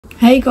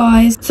Hey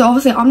guys, so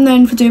obviously I'm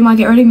known for doing my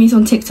get ready with me's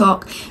on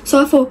TikTok,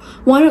 so I thought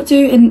why not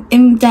do an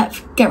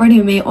in-depth get ready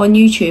with me on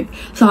YouTube.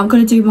 So I'm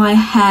going to do my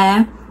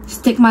hair,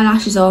 stick my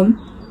lashes on,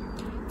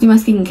 do my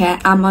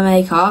skincare and my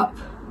makeup.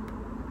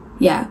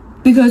 Yeah,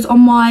 because on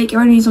my get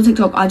ready with me's on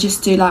TikTok I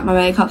just do like my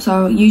makeup,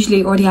 so I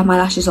usually already have my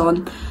lashes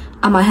on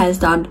and my hair's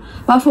done.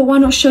 But I thought why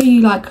not show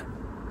you like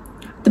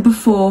the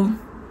before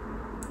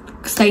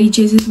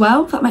stages as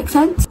well, if that makes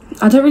sense.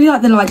 I don't really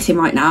like the lighting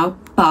right now,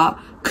 but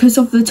because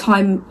of the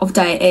time of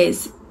day it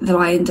is, the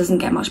lighting doesn't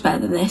get much better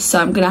than this, so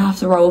I'm gonna have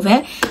to roll with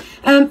it.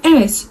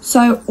 Anyways,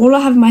 so all I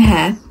have in my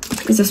hair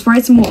is I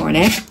sprayed some water on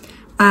it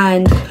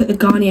and put the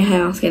Garnier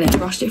hair mask in it,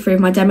 brushed it through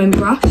with my Demo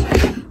brush.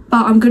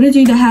 But I'm gonna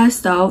do the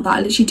hairstyle that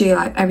I literally do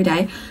like every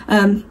day,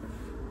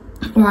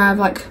 where I have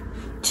like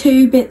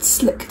 2 bits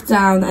slicked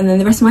down and then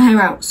the rest of my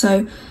hair out.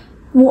 So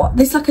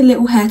this is like a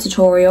little hair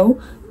tutorial.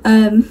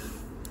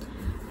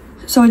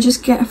 So I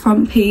just get a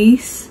front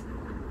piece.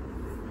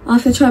 I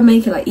have to try and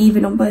make it like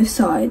even on both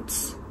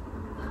sides,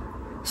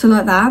 so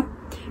like that,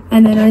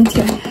 and then I need to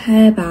get a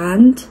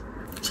hairband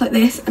just like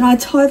this, and I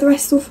tie the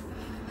rest of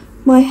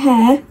my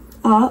hair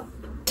up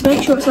to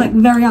make sure it's like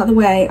very out of the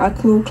way. I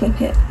claw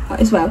clip it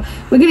as well.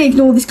 We're gonna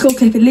ignore this claw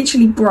clip, it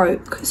literally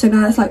broke, so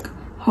now it's like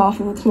half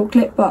of a claw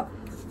clip, but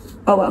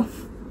oh well.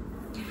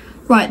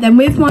 Right, then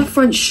with my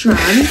front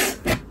strands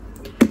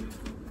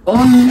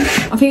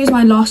I think it was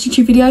my last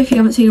YouTube video, if you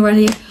haven't seen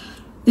already,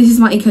 this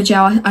is my Eco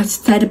Gel. I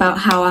said about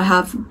how I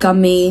have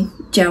gummy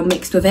gel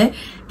mixed with it.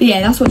 But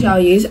yeah, that's what gel I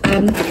use.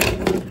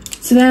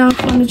 So then I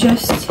kind of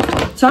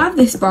so I have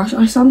this brush.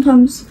 I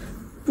sometimes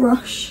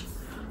brush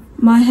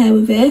my hair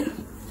with it.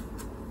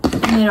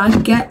 And then I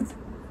get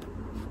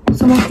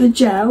some of the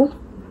gel.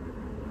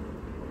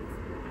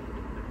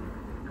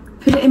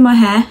 Put it in my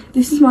hair.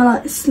 This is my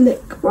like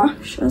slick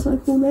brush, as I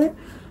call it.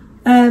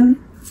 And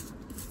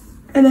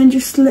then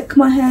just slick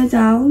my hair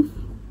down.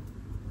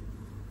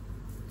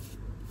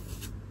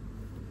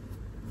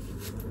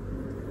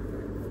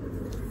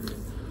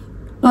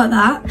 Like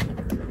that.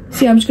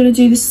 See, I'm just going to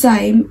do the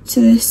same to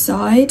this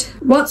side.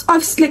 Once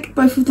I've slicked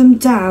both of them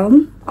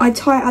down, I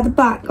tie it at the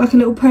back like a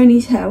little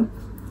ponytail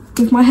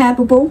with my hair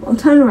bubble. I'll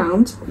turn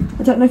around.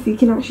 I don't know if you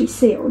can actually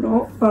see it or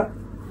not, but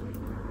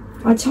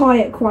I tie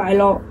it quite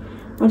a lot.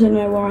 I don't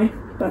know why,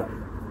 but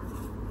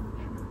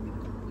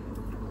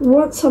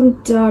once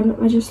I'm done,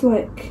 I just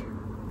like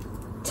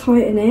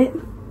tighten it.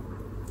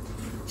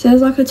 So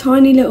there's like a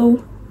tiny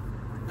little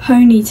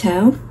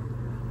ponytail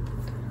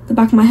at the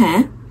back of my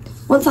hair.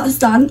 Once that's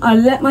done, I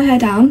let my hair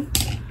down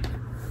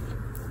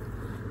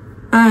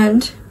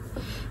and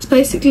it's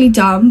basically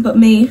done, but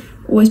me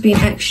always being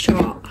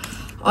extra,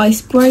 I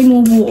spray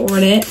more water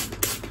on it,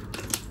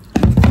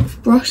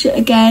 brush it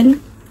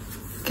again,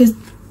 because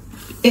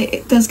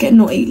it does get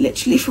knotty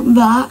literally from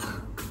that.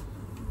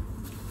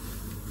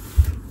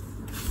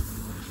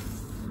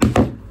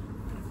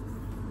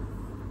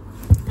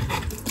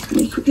 Let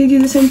me quickly do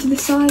the same to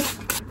this side.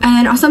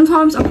 And I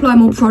sometimes apply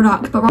more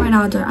product, but right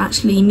now I don't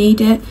actually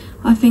need it.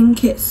 I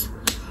think it's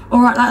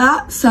alright like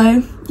that.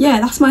 So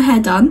yeah, that's my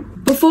hair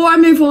done. Before I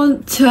move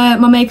on to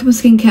my makeup and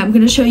skincare, I'm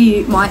going to show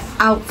you my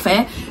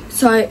outfit.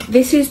 So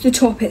this is the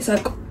top, it's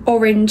like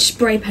orange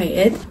spray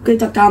painted. I'm going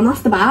to duck down,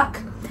 that's the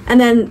back.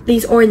 And then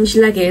these orange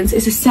leggings,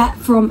 it's a set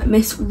from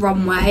Miss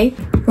Runway.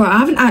 Right, I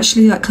haven't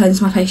actually like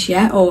cleansed my face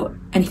yet or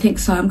anything,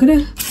 so I'm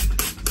going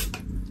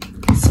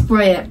to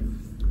spray it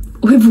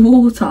with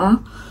water.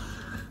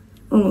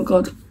 Oh my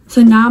god.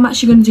 So now I'm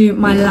actually going to do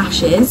my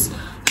lashes.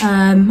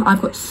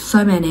 I've got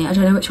so many, I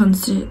don't know which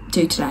ones to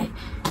do today.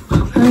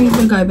 I'm going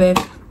to go with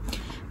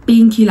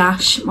B&Q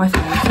Lash, my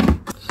favourite.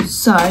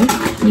 So,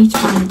 I need to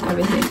find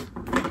everything.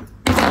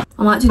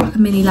 I might do like a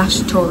mini lash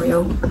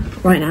tutorial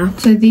right now.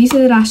 So these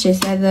are the lashes,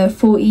 they're the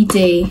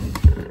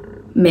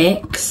 40D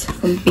mix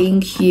from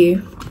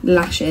B&Q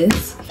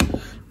Lashes.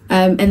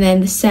 And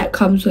then the set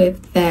comes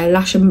with their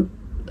lash and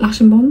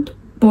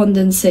bond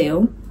and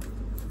seal.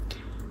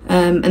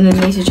 And then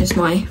these are just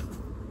my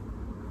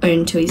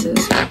own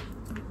tweezers.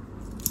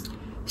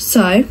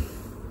 So,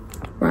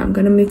 right, I'm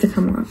going to move the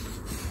camera up.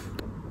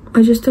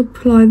 I just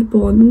apply the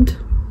bond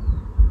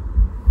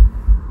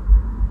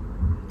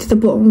to the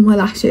bottom of my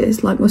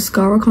lashes, like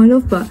mascara kind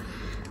of, but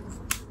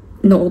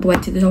not all the way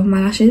to the top of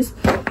my lashes.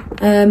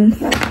 Oh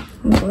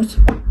god.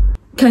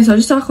 Okay, so I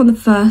just stuck on the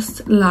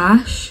first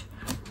lash.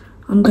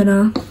 I'm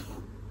gonna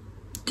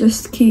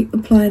just keep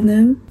applying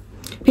them.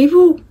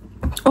 People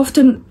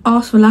often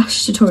ask for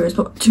lash tutorials,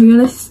 but to be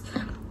honest,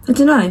 I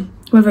don't know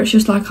whether it's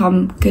just like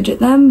I'm good at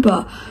them,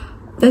 but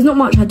there's not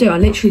much I do. I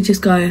literally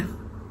just go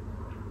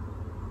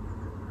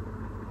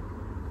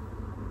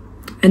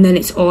and then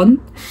it's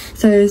on.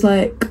 So it's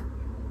like,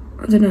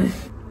 I don't know,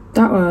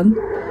 that one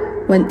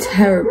went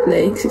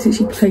terribly because it's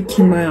actually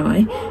poking my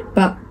eye,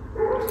 but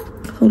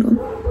hold on.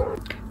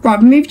 Right,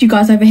 I've moved you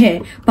guys over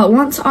here, but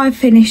once I've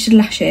finished the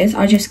lashes,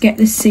 I just get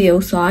the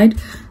seal side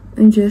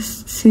and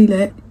just seal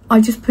it.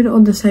 I just put it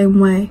on the same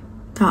way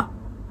that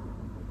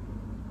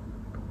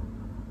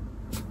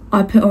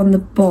I put on the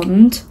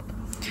bond.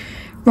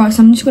 Right,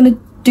 so I'm just going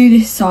to do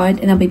this side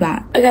and I'll be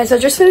back. Okay, so I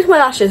just finished my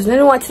lashes. I don't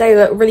know why today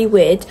look really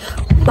weird,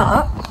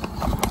 but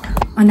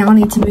I now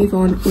need to move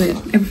on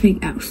with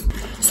everything else.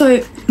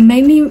 So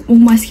mainly all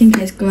my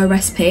skincare is Glow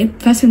Recipe.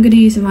 First I'm going to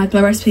use my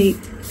Glow Recipe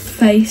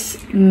face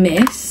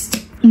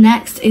mist.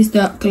 Next is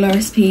the Glow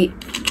Recipe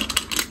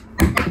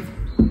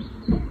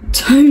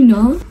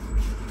toner.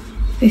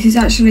 This is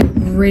actually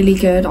really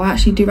good. I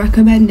actually do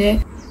recommend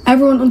it.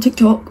 Everyone on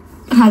TikTok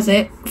has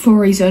it for a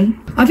reason.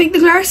 I think the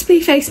Glow Recipe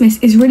face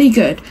mist is really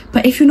good,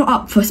 but if you're not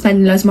up for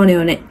spending loads of money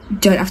on it, you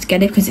don't have to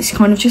get it because it's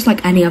kind of just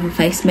like any other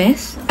face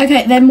mist.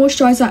 Okay, then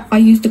moisturiser, I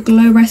use the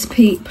Glow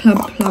Recipe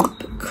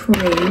Plump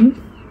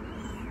Cream.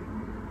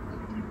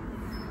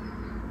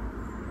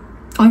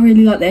 I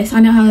really like this,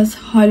 and it has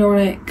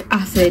hyaluronic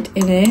acid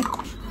in it.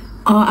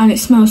 And it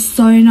smells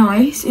so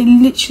nice. It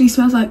literally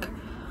smells like,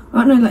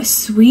 I don't know, like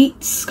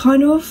sweets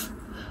kind of,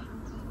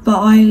 but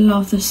I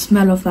love the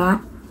smell of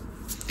that.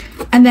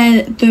 And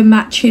then the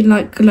matching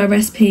like Glow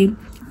Recipe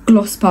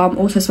Gloss Balm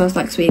also smells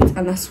like sweets,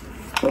 and that's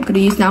what I'm going to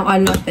use now. I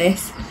love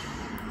this.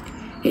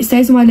 It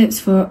stays on my lips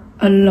for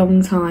a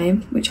long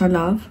time, which I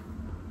love.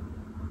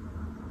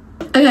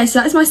 Okay,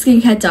 so that's my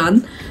skincare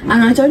done, and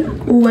I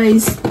don't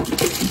always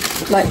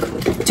like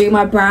do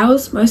my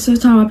brows. Most of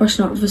the time I brush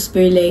them up with a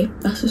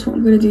spoolie. That's just what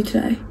I'm going to do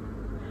today.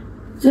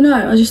 I don't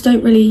know, I just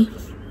don't really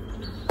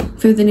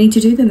feel the need to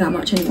do them that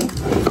much anymore.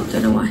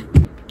 Don't know why.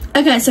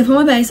 Okay, so for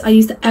my base I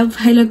use the e.l.f.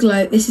 Halo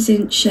Glow. This is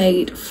in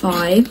shade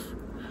 5.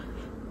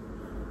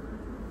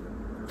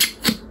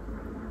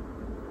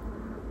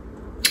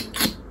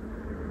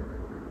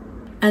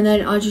 And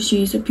then I just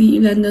use a beauty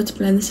blender to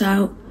blend this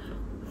out.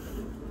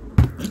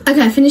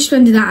 Okay, I finished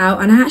blending that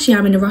out, and I actually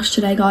am in a rush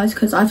today, guys,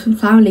 because I have some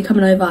family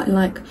coming over in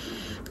like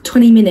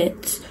 20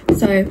 minutes.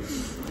 So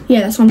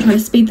yeah, that's why I'm trying to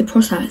speed the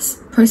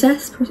process.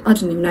 I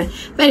don't even know.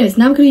 But anyways,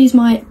 now I'm going to use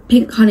my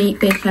Pink Honey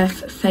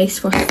BFF face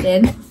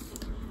frosting.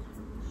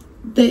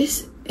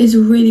 This is a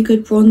really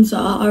good bronzer.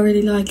 I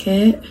really like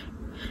it,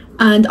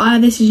 and I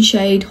have this in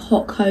shade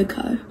Hot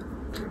Cocoa.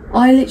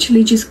 I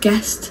literally just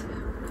guessed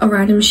a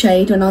random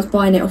shade when I was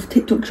buying it off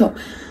TikTok shop,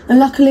 and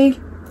luckily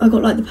I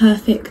got like the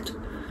perfect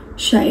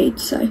shade,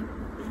 so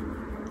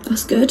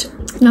that's good.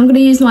 Now I'm going to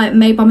use my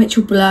Made by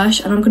Mitchell blush,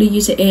 and I'm going to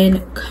use it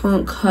in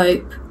Can't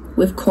Cope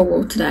with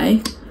Coral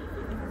today.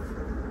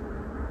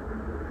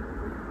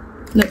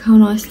 Look how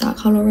nice that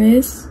colour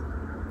is.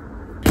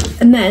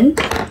 And then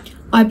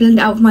I blend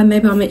it out with my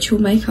Made by Mitchell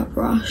makeup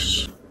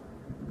brush.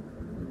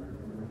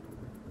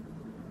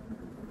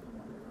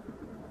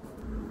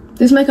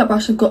 This makeup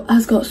brush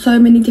has got so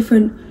many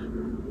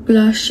different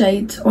blush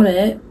shades on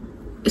it.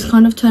 It's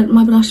kind of turned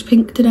my blush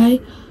pink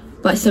today,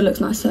 but it still looks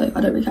nice, so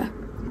I don't really care.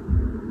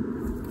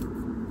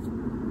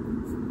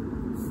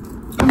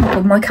 Oh my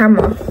god, my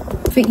camera.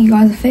 I think you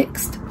guys are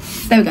fixed.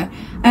 There we go.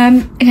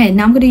 Okay,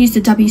 now I'm going to use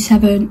the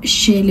W7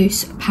 Sheer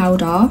Loose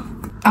powder.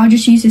 I'll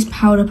just use this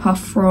powder puff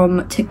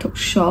from TikTok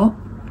shop.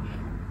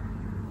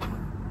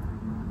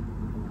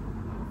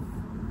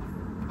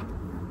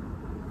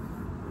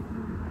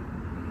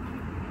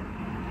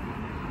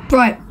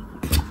 Right,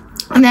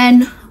 and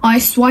then I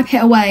swipe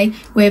it away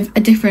with a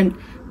different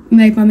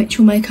Made by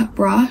Mitchell makeup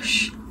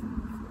brush.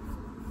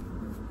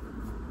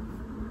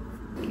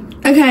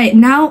 Okay,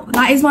 now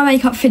that is my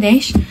makeup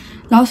finished.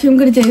 Last thing I'm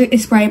going to do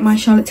is spray my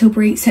Charlotte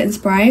Tilbury setting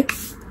spray.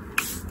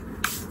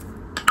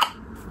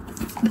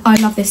 I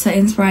love this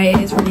setting spray,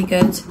 it is really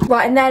good.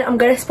 Right, and then I'm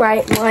going to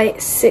spray my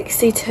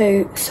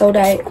 62 Sol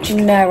de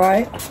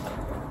Janeiro.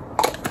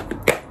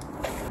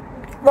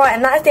 Right,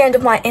 and that is the end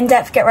of my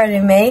in-depth Get Ready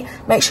With Me.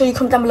 Make sure you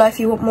comment down below if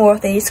you want more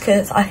of these,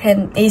 because I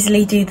can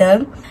easily do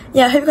them.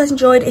 Yeah, I hope you guys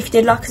enjoyed. If you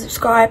did, like and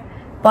subscribe.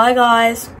 Bye, guys.